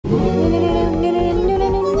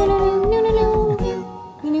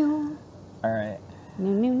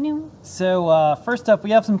first up,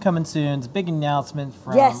 we have some coming soon. It's a big announcement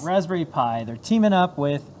from Raspberry Pi. They're teaming up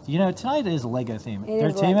with, tonight is Lego theme.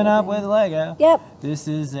 They're teaming up with Lego. Yep. This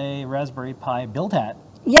is a Raspberry Pi build hat.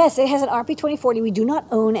 Yes, it has an RP2040. We do not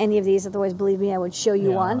own any of these. Otherwise, believe me, I would show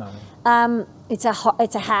you one. It's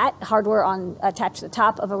a hat, hardware attached to the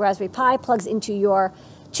top of a Raspberry Pi, plugs into your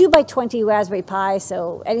 2x20 Raspberry Pi.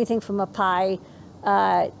 So anything from a Pi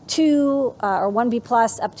 2 or 1B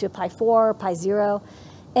plus up to a Pi 4, Pi 0.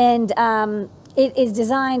 And it is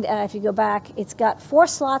designed, if you go back, it's got 4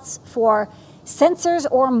 slots for sensors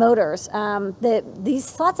or motors. These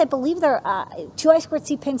slots, I believe they're 2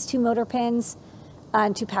 I2C pins, 2 motor pins,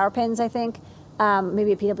 and 2 power pins, I think.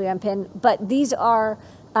 Maybe a PWM pin. But these are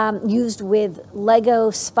used with Lego,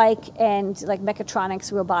 Spike, and like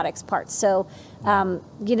mechatronics, robotics parts. So,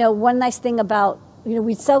 one nice thing about,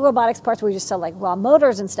 we sell robotics parts where we just sell like raw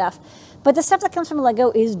motors and stuff. But the stuff that comes from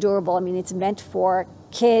Lego is durable. I mean, it's meant for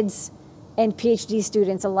kids and PhD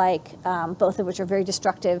students alike, both of which are very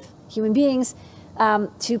destructive human beings,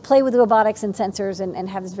 to play with robotics and sensors and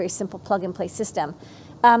have this very simple plug-and-play system.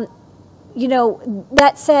 That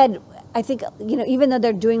said, I think, even though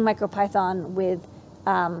they're doing MicroPython with,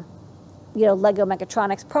 Lego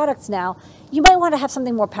Mechatronics products now, you might want to have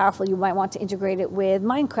something more powerful. You might want to integrate it with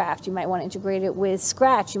Minecraft. You might want to integrate it with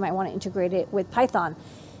Scratch. You might want to integrate it with Python.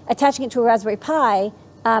 Attaching it to a Raspberry Pi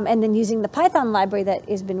and then using the Python library that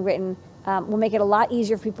has been written will make it a lot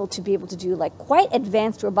easier for people to be able to do like quite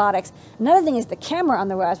advanced robotics. Another thing is the camera on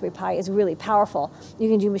the Raspberry Pi is really powerful. You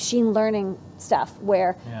can do machine learning stuff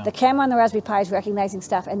where the camera on the Raspberry Pi is recognizing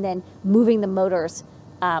stuff and then moving the motors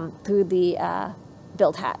through the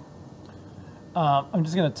build hat. I'm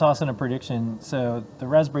just going to toss in a prediction. So the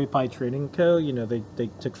Raspberry Pi Trading Co., they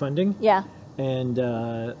took funding. Yeah. And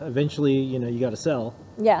eventually, you got to sell.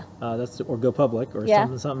 Yeah. Or go public or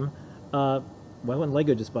something. Why wouldn't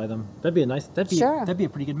Lego just buy them? That'd be a nice. That'd be a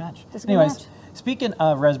pretty good match. Anyways, speaking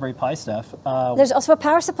of Raspberry Pi stuff, there's also a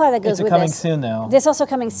power supply that goes with this. It's coming soon, though. This also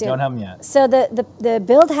coming soon. Don't have them yet. So the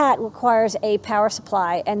build hat requires a power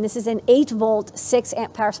supply, and this is an 8-volt,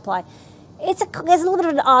 6-amp power supply. It's a little bit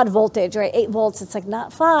of an odd voltage, right? 8 volts. It's like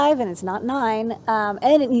not 5 and it's not 9,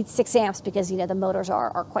 and it needs 6 amps because the motors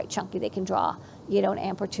are quite chunky. They can draw an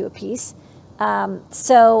amp or 2 apiece.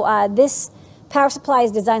 So this power supply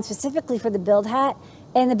is designed specifically for the build hat,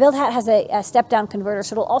 and the build hat has a step-down converter,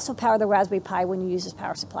 so it'll also power the Raspberry Pi when you use this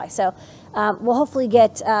power supply. So we'll hopefully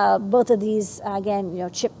get both of these again.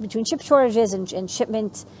 Between chip shortages and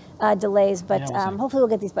shipment delays, but hopefully we'll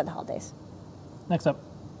get these by the holidays. Next up.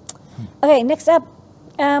 Okay, next up,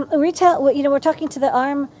 retail. We're talking to the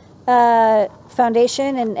ARM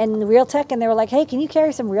Foundation and Realtek, and they were like, "Hey, can you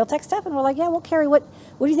carry some Realtek stuff?" And we're like, "Yeah, we'll carry. What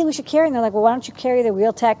do you think we should carry?" And they're like, "Well, why don't you carry the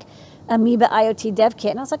Realtek Amoeba IoT dev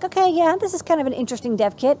kit?" And I was like, "Okay, yeah, this is kind of an interesting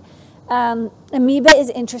dev kit." Amoeba is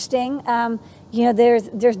interesting.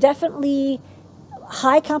 There's definitely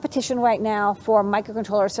high competition right now for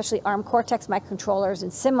microcontrollers, especially ARM Cortex microcontrollers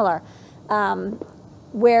and similar.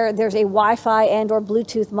 Where there's a Wi-Fi and or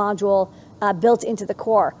Bluetooth module built into the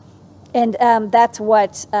core. And that's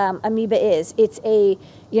what Amoeba is. It's the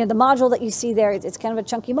module that you see there, it's kind of a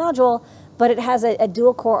chunky module, but it has a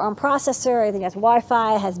dual core ARM processor. I think it has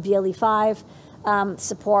Wi-Fi, it has BLE5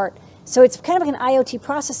 support. So it's kind of like an IoT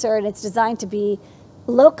processor, and it's designed to be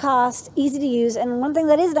low cost, easy to use. And one thing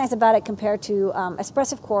that is nice about it compared to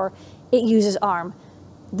Espressif Core, it uses ARM.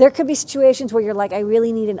 There could be situations where you're like, I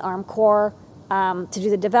really need an ARM core to do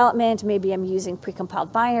the development. Maybe I'm using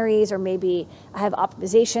precompiled binaries, or maybe I have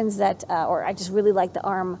optimizations that, or I just really like the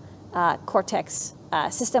ARM Cortex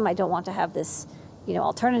system. I don't want to have this,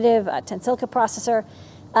 alternative Tensilica processor.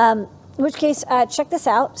 In which case, check this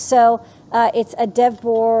out. So it's a dev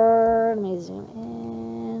board. Let me zoom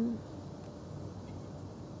in.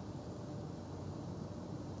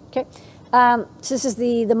 Okay. So this is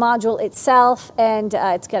the module itself, and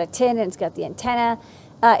it's got a tin, and it's got the antenna.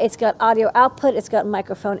 It's got audio output, it's got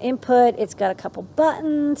microphone input, it's got a couple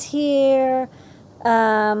buttons here.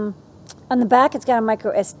 On the back, it's got a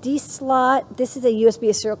micro SD slot. This is a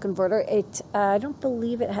USB serial converter. I don't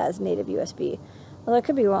believe it has native USB, although I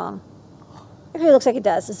could be wrong. Actually, it looks like it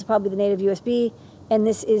does. This is probably the native USB, and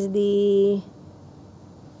this is the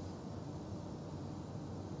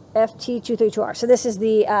FT232R. So this is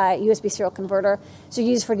the USB serial converter, so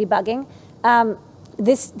used for debugging.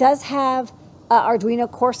 This does have Arduino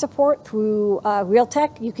core support through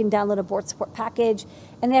Realtek. You can download a board support package,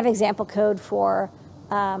 and they have example code for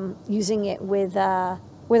using it with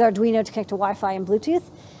Arduino to connect to Wi-Fi and Bluetooth.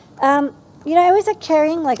 I always like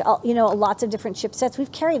carrying lots of different chipsets.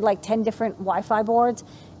 We've carried like 10 different Wi-Fi boards,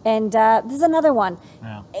 And this is another one.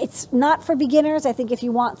 Yeah. It's not for beginners. I think if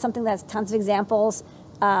you want something that has tons of examples,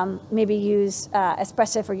 maybe use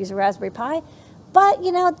Espressif or use a Raspberry Pi. But,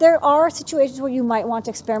 you know, there are situations where you might want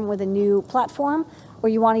to experiment with a new platform, or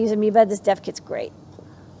you want to use Amoeba. This dev kit's great.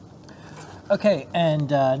 Okay, and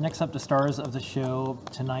next up, the stars of the show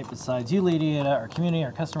tonight, besides you, Lydia, our community,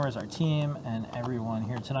 our customers, our team, and everyone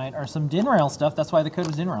here tonight, are some DinRail stuff. That's why the code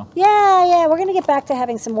was DinRail. Yeah, we're going to get back to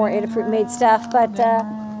having some more Adafruit made stuff, but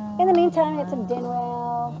in the meantime, it's some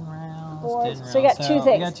DinRail boards. So we got two things.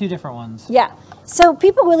 We got two different ones. Yeah. So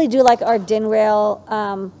people really do like our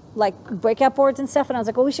DinRail like breakout boards and stuff, and I was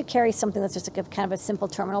like, well, we should carry something that's just like a kind of a simple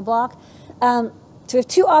terminal block. So we have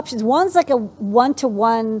two options. One's like a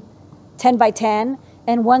 1-to-1 10 by 10,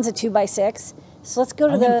 and one's a 2 by 6. So let's go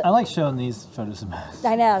to I like showing these photos.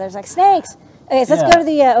 I know, there's like snakes. Okay, so let's go to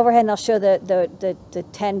the overhead, and I'll show the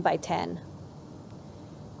 10 by 10,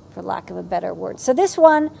 for lack of a better word. So this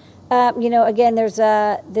one, you know, again,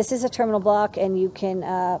 this is a terminal block, and you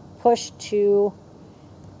can push to,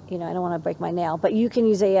 you know, I don't want to break my nail, but you can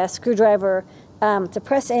use a screwdriver to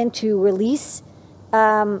press in to release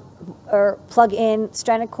or plug in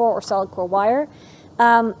stranded core or solid core wire.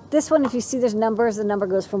 This one, if you see there's numbers, the number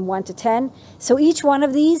goes from 1 to 10. So each one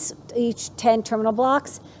of these, each 10 terminal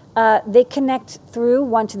blocks, they connect through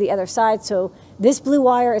one to the other side. So this blue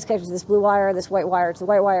wire is connected to this blue wire, this white wire to the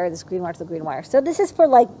white wire, this green wire to the green wire. So this is for,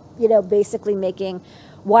 like, you know, basically making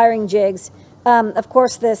wiring jigs. Of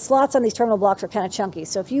course, the slots on these terminal blocks are kind of chunky.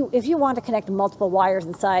 So if you want to connect multiple wires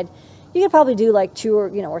inside, you could probably do like 2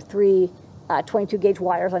 or 3 22 gauge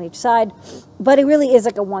wires on each side, but it really is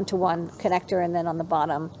like a 1-to-1 connector, and then on the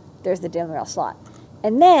bottom there's the DinRail slot.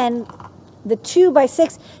 And then the 2 by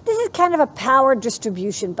 6, this is kind of a power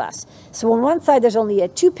distribution bus. So on one side there's only a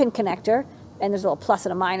 2-pin connector, and there's a little plus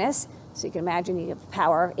and a minus, so you can imagine you have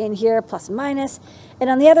power in here, plus and minus. And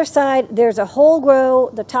on the other side there's a whole row,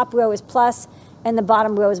 the top row is plus and the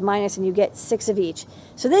bottom row is minus, and you get 6 of each.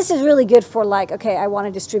 So this is really good for, like, okay, I want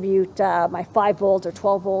to distribute my 5 volt or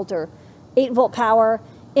 12 volt or 8 volt power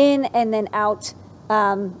in and then out.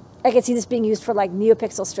 I can see this being used for like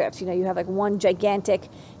NeoPixel strips. You know, you have like one gigantic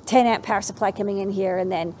 10 amp power supply coming in here, and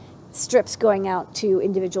then strips going out to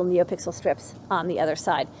individual NeoPixel strips on the other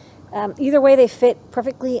side. Either way, they fit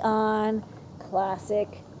perfectly on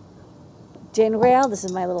classic DinRail. This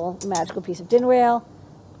is my little magical piece of DinRail.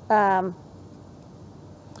 And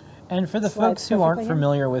for the folks who aren't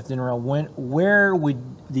familiar with DinRail, where would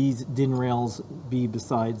these DinRails be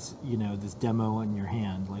besides, you know, this demo in your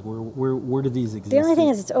hand? Like, where do these exist? The only thing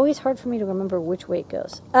is, it's always hard for me to remember which way it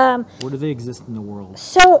goes. Where do they exist in the world?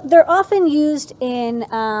 So they're often used in,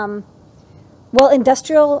 well,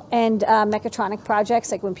 industrial and mechatronic projects,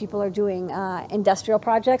 like when people are doing industrial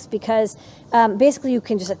projects, because basically you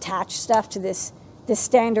can just attach stuff to this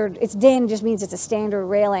standard. It's DIN just means it's a standard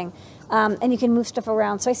railing. And you can move stuff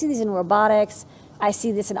around. So I see these in robotics. I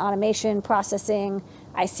see this in automation processing.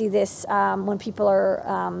 I see this when people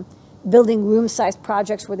are building room-sized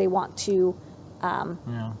projects where they want to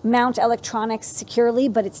mount electronics securely,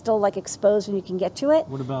 but it's still like exposed when you can get to it.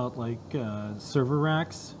 What about like server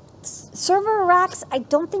racks? Server racks, I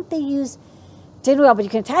don't think they use DinRail, but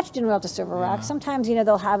you can attach DinRail to server racks. Sometimes, you know,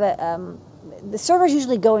 they'll have a the servers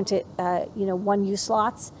usually go into, you know, 1U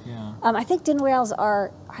slots. Yeah. I think DinRails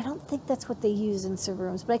are, I don't think that's what they use in server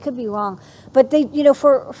rooms, but I could be wrong. But they, you know,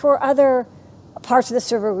 for other parts of the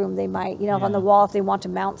server room, they might, you know, on the wall if they want to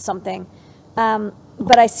mount something.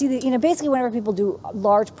 But I see that, you know, basically whenever people do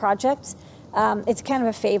large projects, it's kind of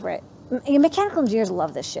a favorite. Mechanical engineers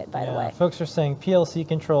love this shit, by the way. Folks are saying PLC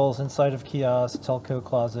controls inside of kiosks, telco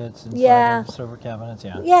closets, inside of server cabinets.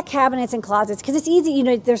 Yeah, cabinets and closets, because it's easy. You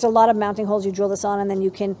know, there's a lot of mounting holes. You drill this on, and then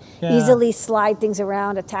you can easily slide things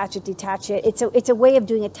around, attach it, detach it. It's a way of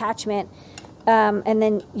doing attachment, and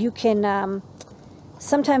then you can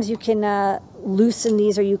sometimes you can loosen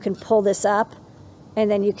these, or you can pull this up,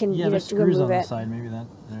 and then you can there's screws remove on the it. side. Maybe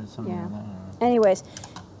there's something like that. Anyways.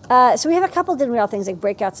 So we have a couple DinRail things like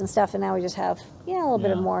breakouts and stuff, and now we just have a little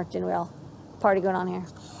bit of more DinRail party going on here.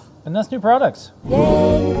 And that's new products.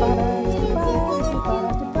 Yay, new products.